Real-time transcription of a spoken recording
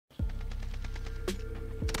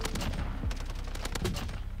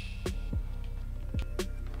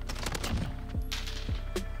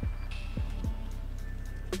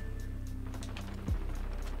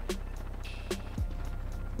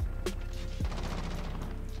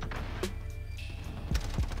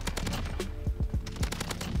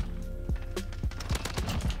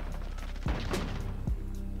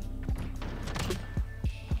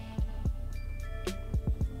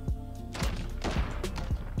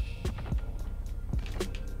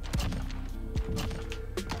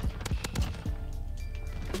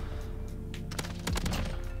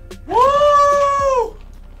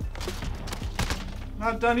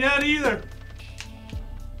done yet either.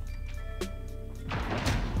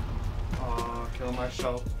 Oh, kill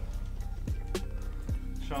myself.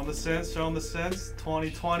 Show him the sense, show him the sense.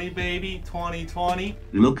 2020, baby, 2020.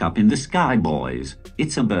 Look up in the sky, boys.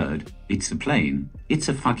 It's a bird, it's a plane, it's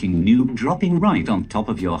a fucking nuke dropping right on top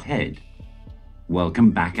of your head.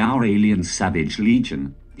 Welcome back, our alien savage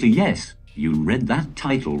legion, to yes, you read that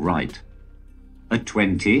title right. A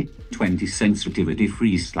 2020 sensitivity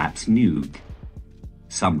free slaps nuke.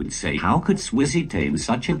 Some would say, how could Swizy tame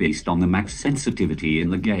such a beast on the max sensitivity in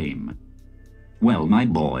the game? Well, my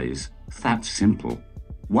boys, that's simple.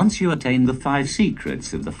 Once you attain the 5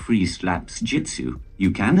 secrets of the free slaps jitsu,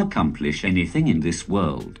 you can accomplish anything in this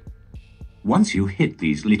world. Once you hit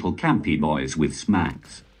these little campy boys with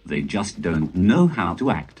smacks, they just don't know how to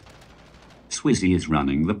act. Swizy is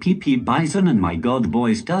running the PP Bison, and my god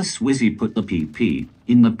boys, does Swizy put the PP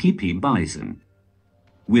in the PP Bison.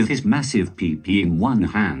 With his massive PP in one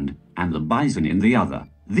hand and the Bison in the other,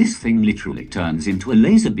 this thing literally turns into a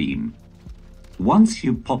laser beam. Once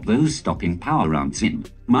you pop those stopping power rounds in,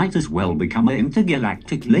 might as well become an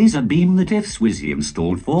intergalactic laser beam that if Swizy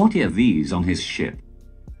installed 40 of these on his ship,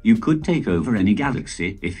 you could take over any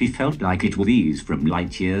galaxy if he felt like it with ease from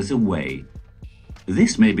light years away.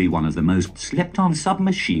 This may be one of the most slept-on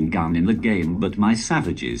submachine gun in the game, but my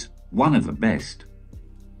savages, one of the best.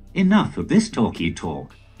 Enough of this talky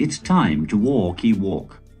talk, it's time to walkie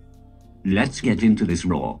walk. Let's get into this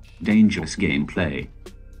raw, dangerous gameplay.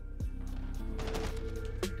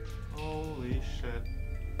 Holy shit.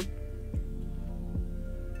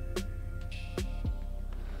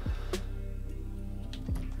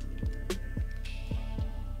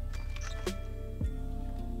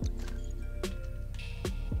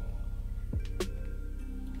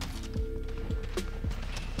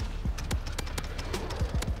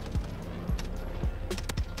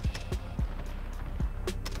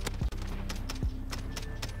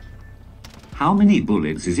 How many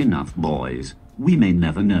bullets is enough, boys? We may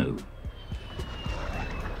never know.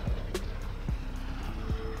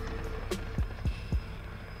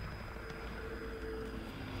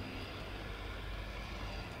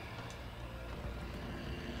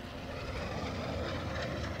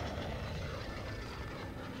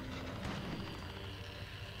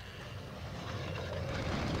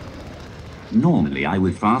 Normally I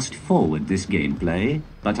would fast forward this gameplay,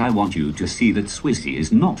 but I want you to see that Swizy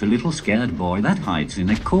is not a little scared boy that hides in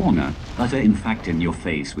a corner, but in fact in your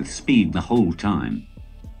face with speed the whole time.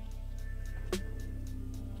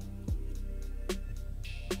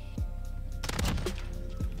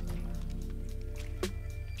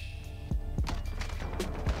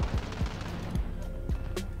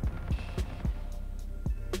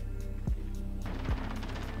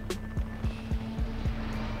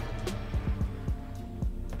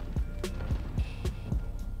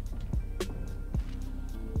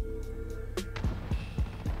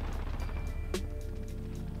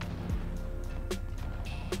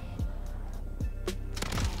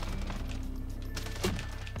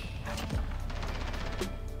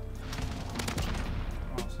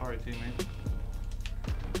 Sorry, teammate.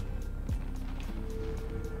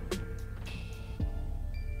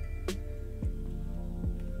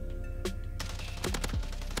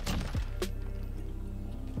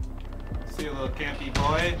 See you, little campy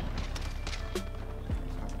boy.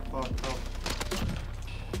 Fucked up.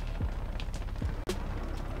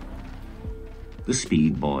 The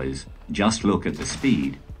speed, boys. Just look at the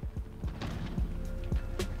speed.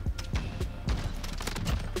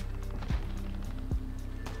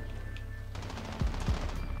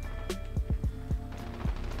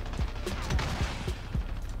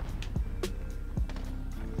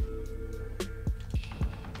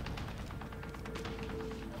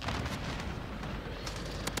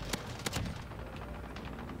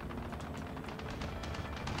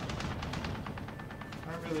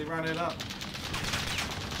 Really run it up.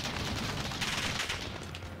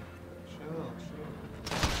 Chill, chill.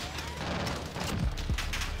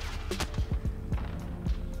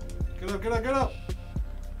 Get up, get up, get up!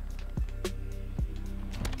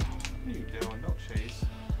 What are you doing? Don't chase.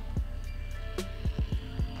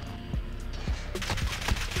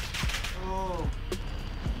 Oh.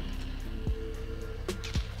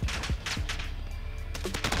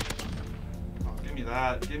 Oh, give me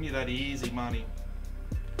that. Give me that easy money.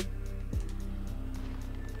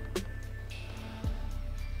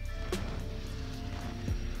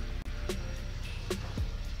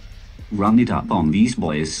 Run it up on these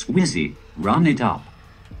boys, Swizy. Run it up.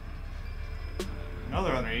 I know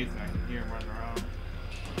they're underneath and I can hear them running around.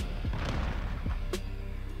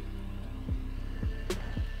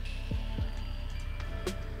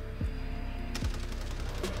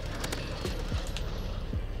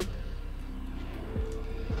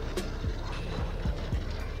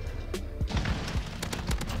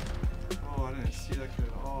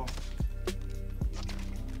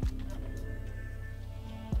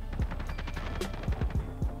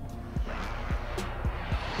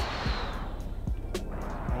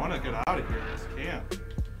 want to get out of here. This camp.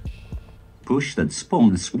 Push that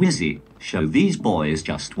spawns Swizy. Show these boys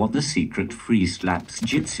just what the secret free slaps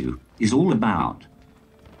jitsu is all about.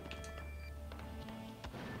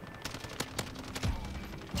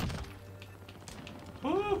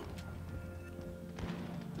 Woo!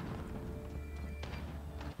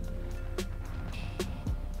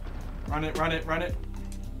 Run it, run it, run it.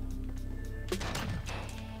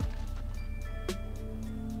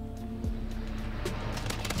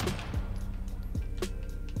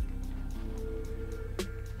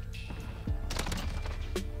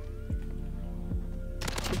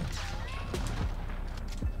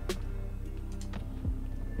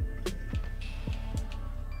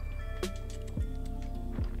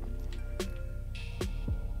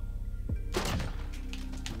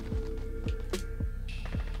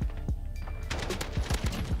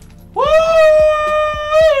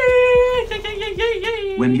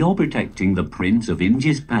 When you're protecting the Prince of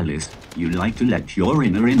India's palace, you like to let your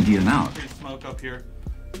inner Indian out. There's smoke up here.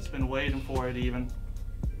 It's been waiting for it even.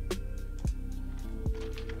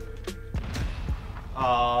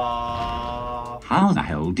 How the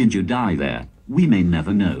hell did you die there? We may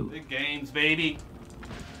never know. Big games, baby.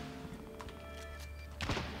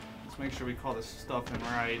 Let's make sure we call this stuff in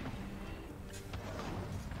right.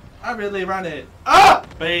 I really run it. Ah!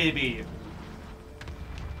 Baby.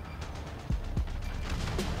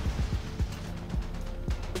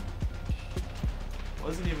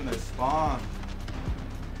 Wasn't even their spawn.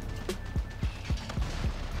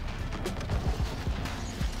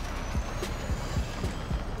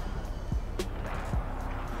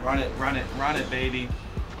 Run it, run it, run it, baby.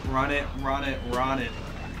 Run it, run it, run it.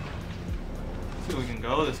 Let's see if we can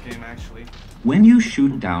go this game, actually. When you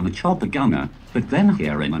shoot down a chopper gunner, but then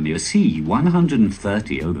hear an enemy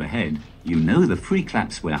C-130 overhead, you know the free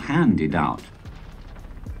claps were handed out.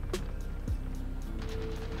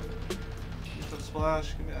 Get the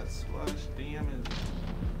splash, give me that splash damage.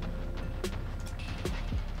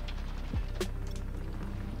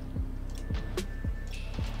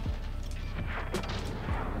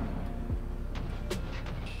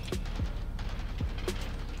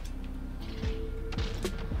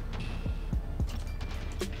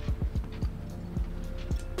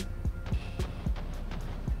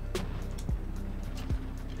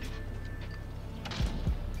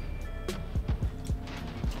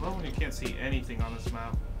 I love when you can't see anything on this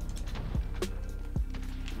map.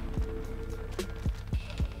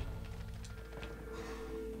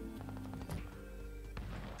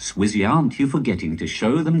 Swizy, aren't you forgetting to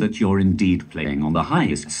show them that you're indeed playing on the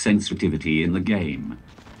highest sensitivity in the game?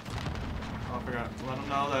 Oh, I forgot. Let them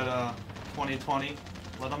know that 2020.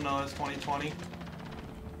 Let them know it's 2020.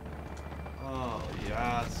 Oh,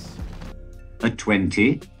 yes. A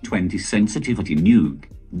 2020 sensitivity nuke.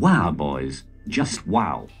 Wow, boys. Just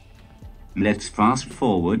wow. Let's fast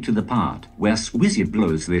forward to the part where Swizy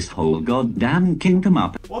blows this whole goddamn kingdom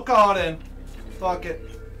up. We'll call it in. Fuck it.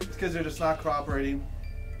 It's because they're just not cooperating.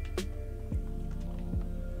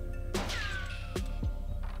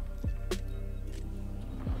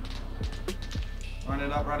 Run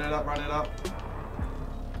it up, run it up, run it up.